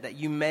covenant that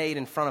you made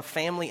in front of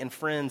family and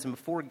friends and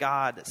before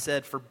God that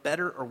said, for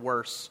better or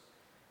worse,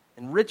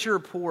 in richer or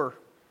poor,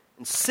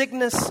 in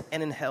sickness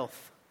and in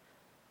health,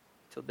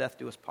 till death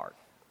do us part.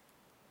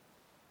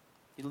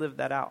 You lived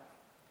that out.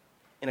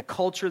 In a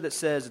culture that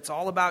says it's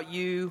all about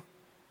you,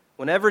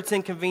 whenever it's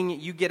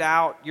inconvenient, you get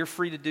out, you're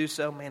free to do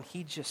so. Man,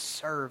 he just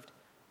served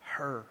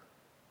her.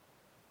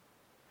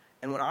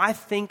 And when I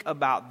think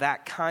about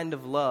that kind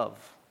of love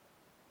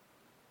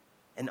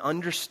and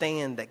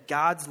understand that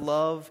God's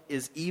love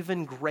is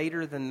even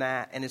greater than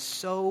that and is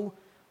so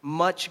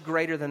much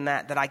greater than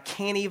that I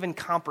can't even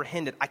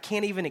comprehend it, I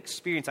can't even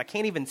experience, I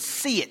can't even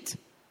see it.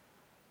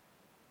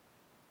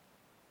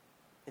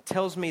 It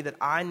tells me that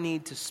I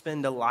need to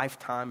spend a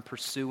lifetime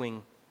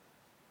pursuing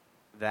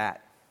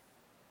that.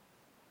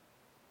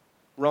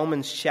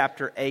 Romans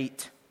chapter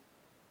 8,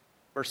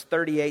 verse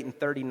 38 and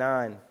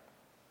 39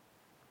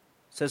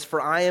 says,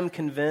 "For I am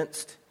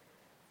convinced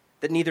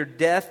that neither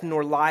death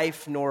nor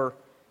life, nor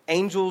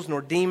angels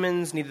nor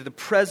demons, neither the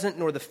present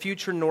nor the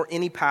future, nor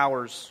any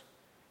powers,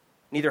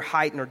 neither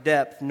height nor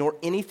depth, nor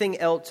anything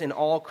else in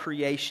all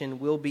creation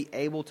will be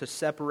able to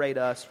separate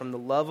us from the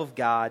love of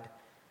God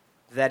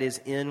that is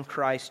in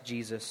Christ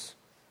Jesus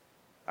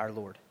our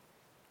Lord."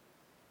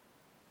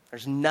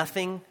 There's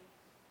nothing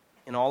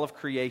in all of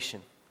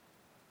creation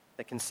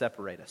that can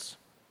separate us.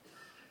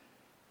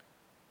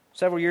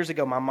 Several years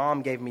ago, my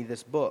mom gave me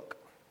this book.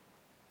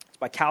 It's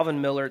by Calvin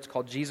Miller. It's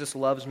called Jesus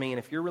Loves Me. And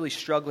if you're really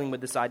struggling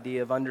with this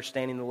idea of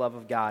understanding the love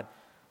of God,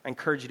 I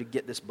encourage you to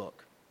get this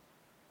book.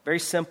 Very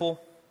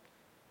simple.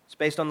 It's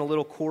based on the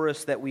little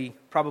chorus that we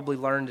probably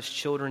learned as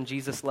children.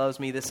 Jesus loves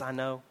me, this I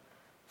know,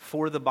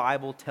 for the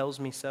Bible tells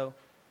me so.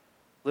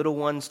 Little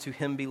ones to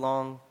him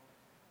belong.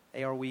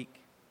 They are weak.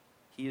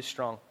 He is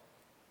strong.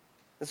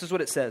 This is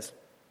what it says,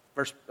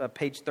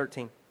 page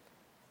 13.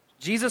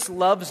 Jesus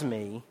loves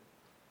me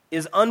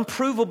is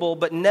unprovable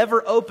but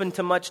never open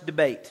to much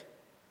debate.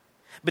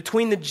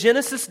 Between the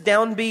Genesis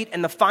downbeat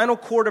and the final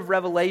chord of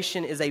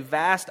Revelation is a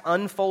vast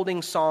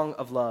unfolding song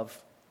of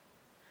love.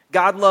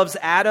 God loves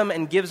Adam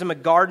and gives him a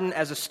garden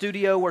as a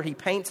studio where he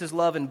paints his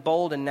love in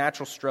bold and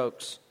natural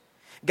strokes.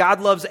 God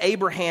loves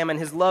Abraham, and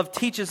his love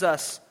teaches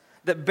us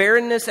that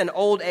barrenness and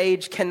old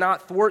age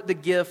cannot thwart the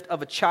gift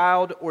of a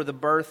child or the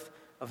birth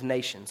of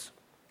nations.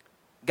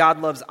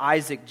 God loves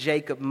Isaac,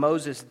 Jacob,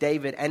 Moses,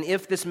 David, and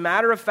if this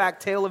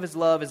matter-of-fact tale of his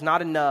love is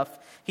not enough,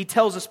 he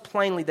tells us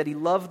plainly that he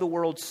loved the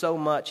world so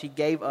much he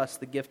gave us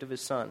the gift of his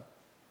Son.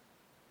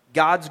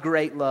 God's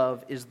great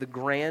love is the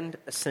grand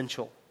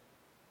essential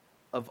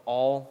of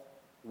all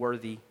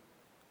worthy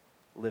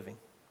living.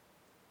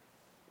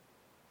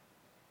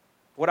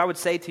 What I would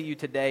say to you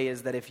today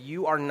is that if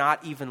you are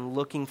not even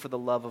looking for the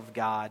love of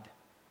God,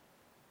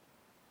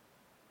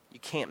 you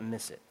can't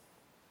miss it.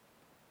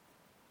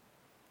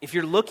 If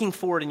you're looking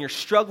for it and you're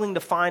struggling to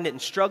find it and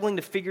struggling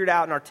to figure it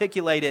out and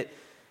articulate it,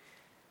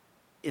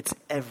 it's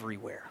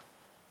everywhere.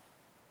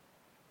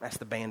 Ask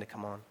the band to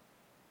come on.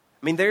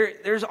 I mean,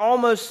 there's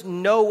almost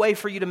no way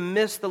for you to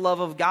miss the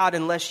love of God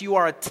unless you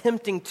are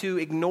attempting to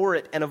ignore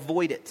it and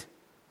avoid it.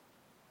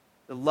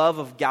 The love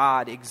of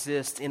God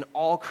exists in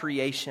all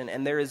creation,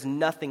 and there is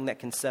nothing that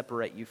can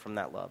separate you from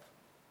that love.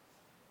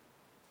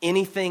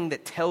 Anything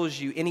that tells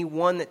you,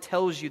 anyone that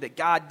tells you that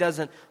God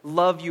doesn't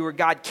love you or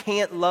God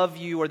can't love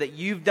you or that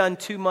you've done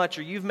too much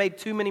or you've made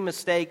too many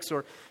mistakes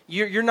or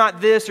you're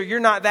not this or you're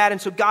not that and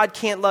so God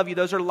can't love you,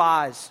 those are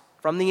lies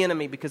from the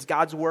enemy because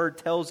God's word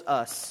tells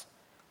us.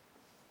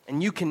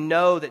 And you can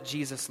know that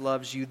Jesus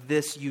loves you.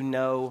 This you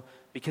know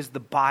because the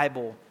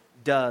Bible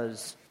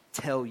does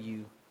tell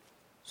you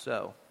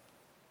so.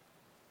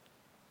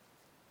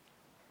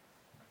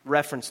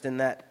 Referenced in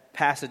that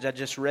passage I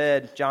just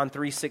read, John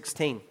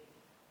 3:16.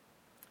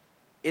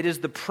 It is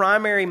the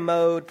primary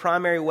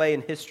way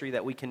in history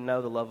that we can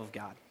know the love of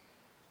God,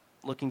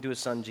 looking to his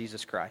Son,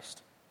 Jesus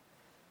Christ.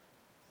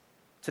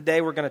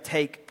 Today we're going to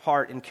take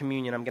part in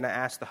communion. I'm going to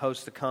ask the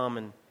host to come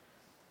and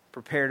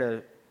prepare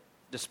to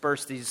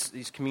disperse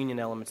these communion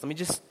elements. Let me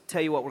just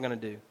tell you what we're going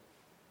to do.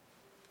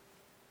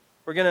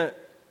 We're going to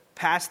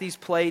pass these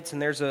plates,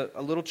 and there's a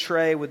little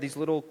tray with these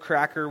little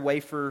cracker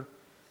wafer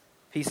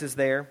pieces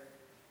there.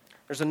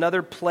 There's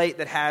another plate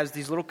that has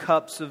these little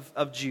cups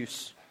of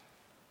juice.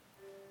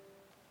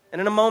 And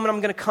in a moment,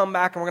 I'm going to come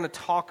back and we're going to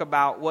talk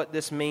about what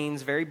this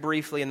means very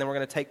briefly, and then we're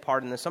going to take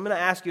part in this. So I'm going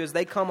to ask you as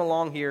they come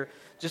along here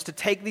just to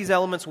take these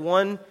elements,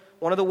 one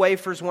of the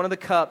wafers, one of the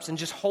cups, and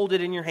just hold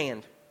it in your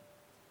hand.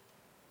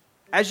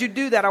 As you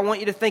do that, I want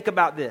you to think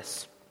about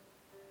this.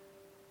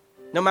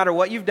 No matter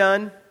what you've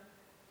done,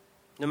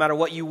 no matter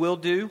what you will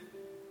do,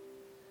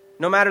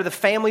 no matter the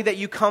family that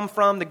you come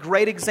from, the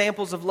great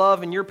examples of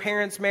love in your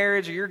parents'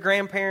 marriage or your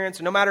grandparents,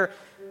 or no matter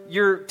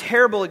your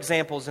terrible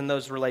examples in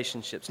those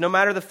relationships, no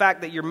matter the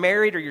fact that you're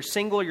married or you're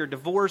single or you're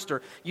divorced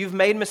or you've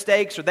made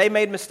mistakes or they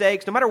made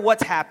mistakes, no matter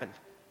what's happened,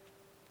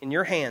 in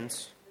your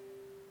hands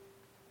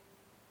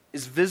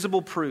is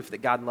visible proof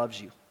that God loves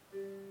you.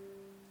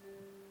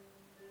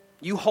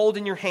 You hold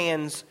in your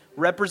hands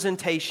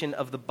representation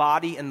of the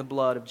body and the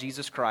blood of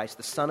Jesus Christ,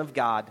 the Son of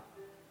God,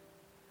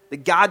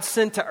 that God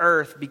sent to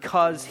earth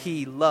because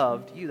he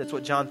loved you. That's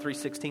what John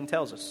 3:16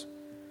 tells us.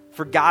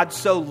 For God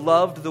so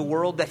loved the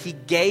world that he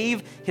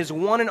gave his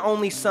one and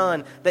only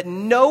Son, that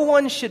no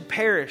one should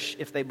perish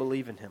if they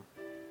believe in him.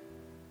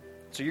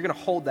 So you're going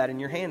to hold that in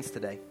your hands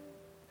today.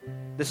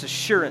 This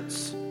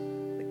assurance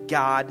that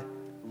God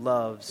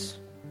loves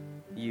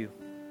you.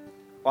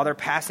 While they're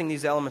passing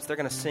these elements, they're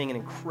going to sing an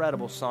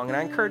incredible song. And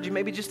I encourage you,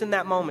 maybe just in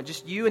that moment,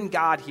 just you and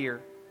God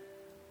here,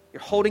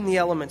 you're holding the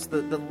elements,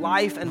 the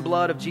life and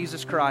blood of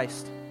Jesus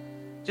Christ,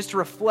 just to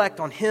reflect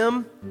on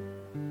him,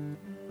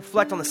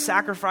 reflect on the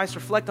sacrifice,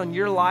 reflect on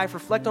your life,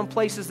 reflect on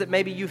places that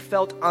maybe you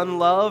felt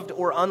unloved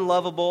or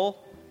unlovable.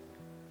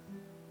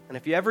 And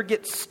if you ever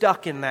get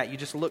stuck in that, you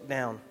just look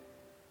down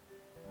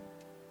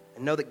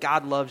and know that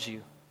God loves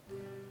you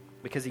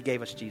because he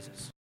gave us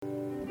Jesus.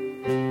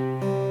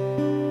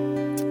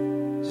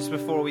 Just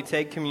before we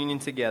take communion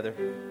together,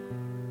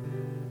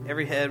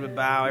 every head would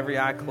bow, every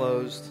eye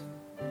closed.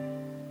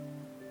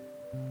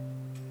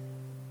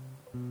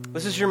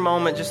 This is your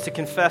moment just to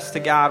confess to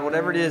God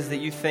whatever it is that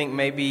you think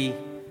may be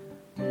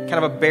kind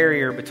of a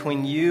barrier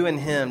between you and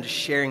him just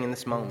sharing in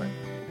this moment.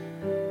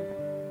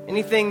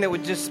 Anything that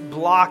would just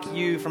block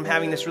you from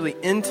having this really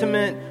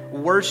intimate,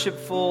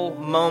 worshipful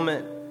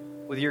moment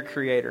with your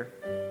Creator.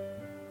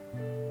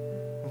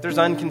 If there's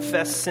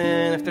unconfessed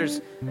sin, if there's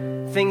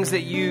things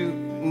that you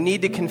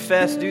need to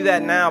confess, do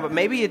that now. But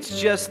maybe it's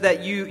just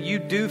that you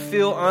do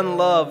feel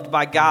unloved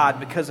by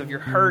God because of your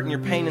hurt and your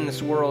pain in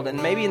this world.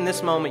 And maybe in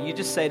this moment you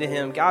just say to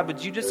him, God,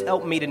 would you just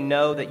help me to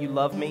know that you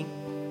love me?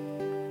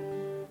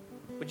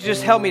 Would you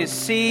just help me to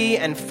see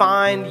and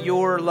find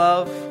your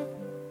love?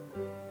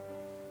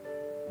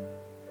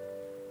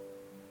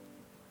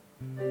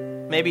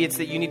 Maybe it's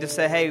that you need to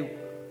say, hey,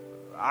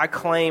 I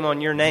claim on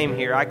your name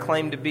here. I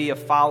claim to be a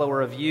follower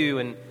of you,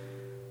 and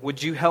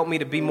would you help me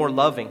to be more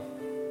loving?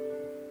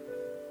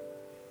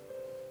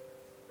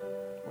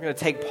 We're going to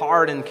take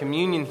part in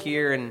communion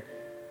here and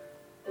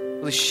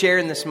really share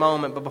in this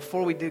moment. But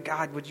before we do,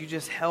 God, would you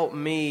just help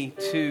me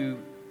to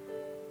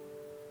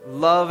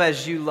love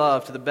as you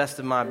love to the best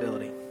of my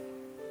ability?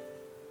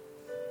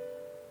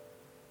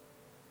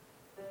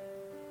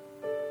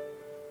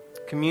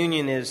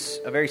 Communion is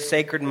a very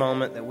sacred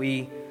moment that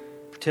we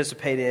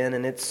participate in,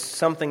 and it's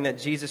something that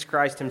Jesus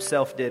Christ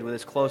himself did with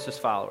his closest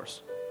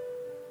followers.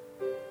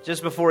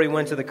 Just before he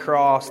went to the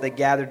cross, they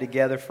gathered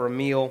together for a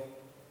meal.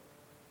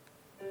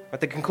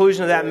 At the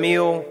conclusion of that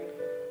meal,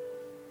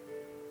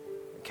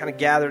 they kind of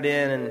gathered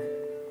in and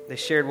they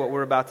shared what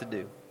we're about to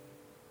do.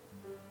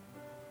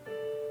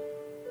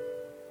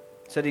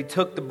 It said he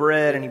took the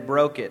bread and he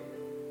broke it.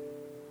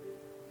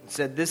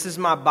 Said, this is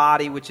my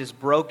body which is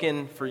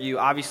broken for you,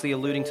 obviously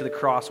alluding to the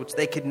cross, which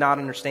they could not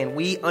understand.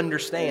 We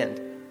understand.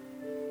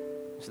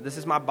 So this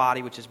is my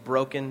body which is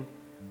broken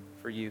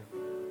for you.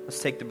 Let's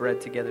take the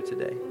bread together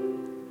today.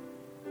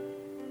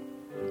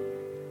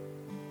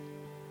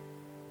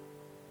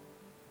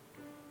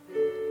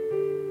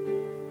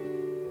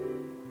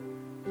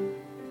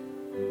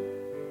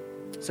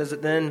 It says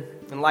that then,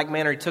 in like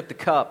manner, he took the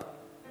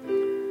cup.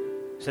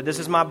 He said, this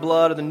is my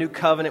blood of the new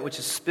covenant which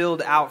is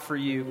spilled out for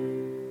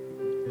you.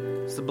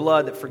 It's the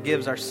blood that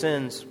forgives our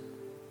sins,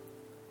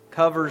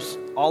 covers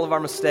all of our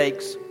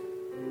mistakes.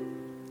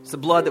 It's the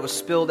blood that was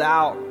spilled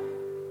out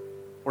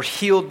or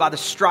healed by the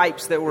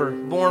stripes that were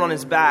borne on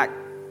his back.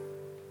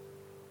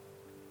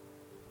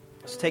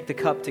 Let's take the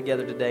cup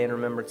together today in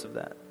remembrance of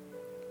that.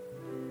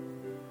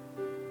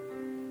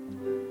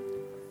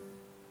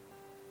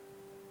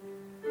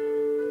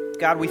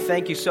 God, we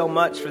thank you so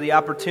much for the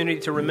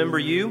opportunity to remember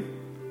you,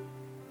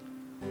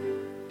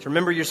 to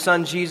remember your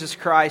Son, Jesus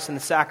Christ, and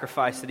the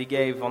sacrifice that he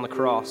gave on the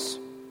cross.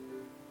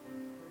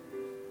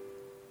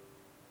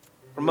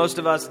 For most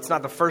of us, it's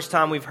not the first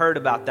time we've heard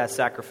about that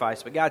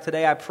sacrifice. But God,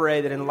 today I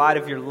pray that in light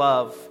of your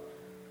love,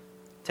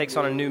 it takes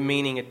on a new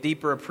meaning, a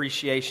deeper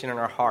appreciation in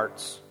our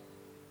hearts.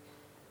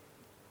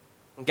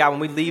 And God,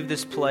 when we leave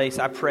this place,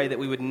 I pray that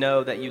we would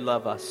know that you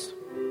love us.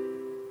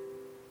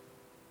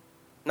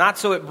 Not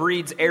so it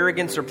breeds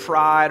arrogance or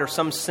pride or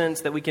some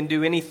sense that we can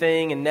do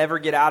anything and never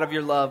get out of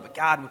your love, but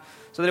God,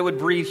 so that it would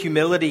breed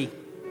humility,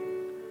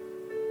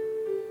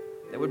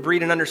 that would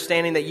breed an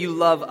understanding that you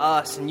love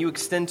us and you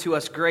extend to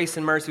us grace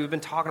and mercy. We've been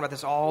talking about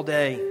this all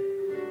day,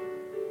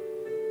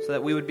 so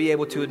that we would be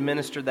able to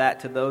administer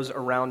that to those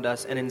around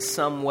us, and in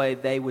some way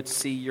they would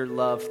see your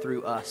love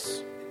through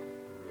us.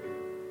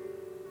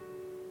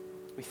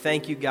 We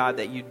thank you, God,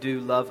 that you do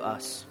love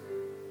us.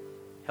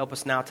 Help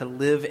us now to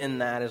live in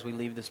that as we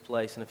leave this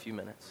place in a few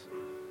minutes.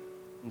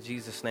 In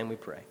Jesus' name we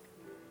pray.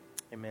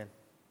 Amen.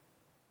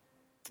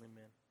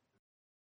 Amen.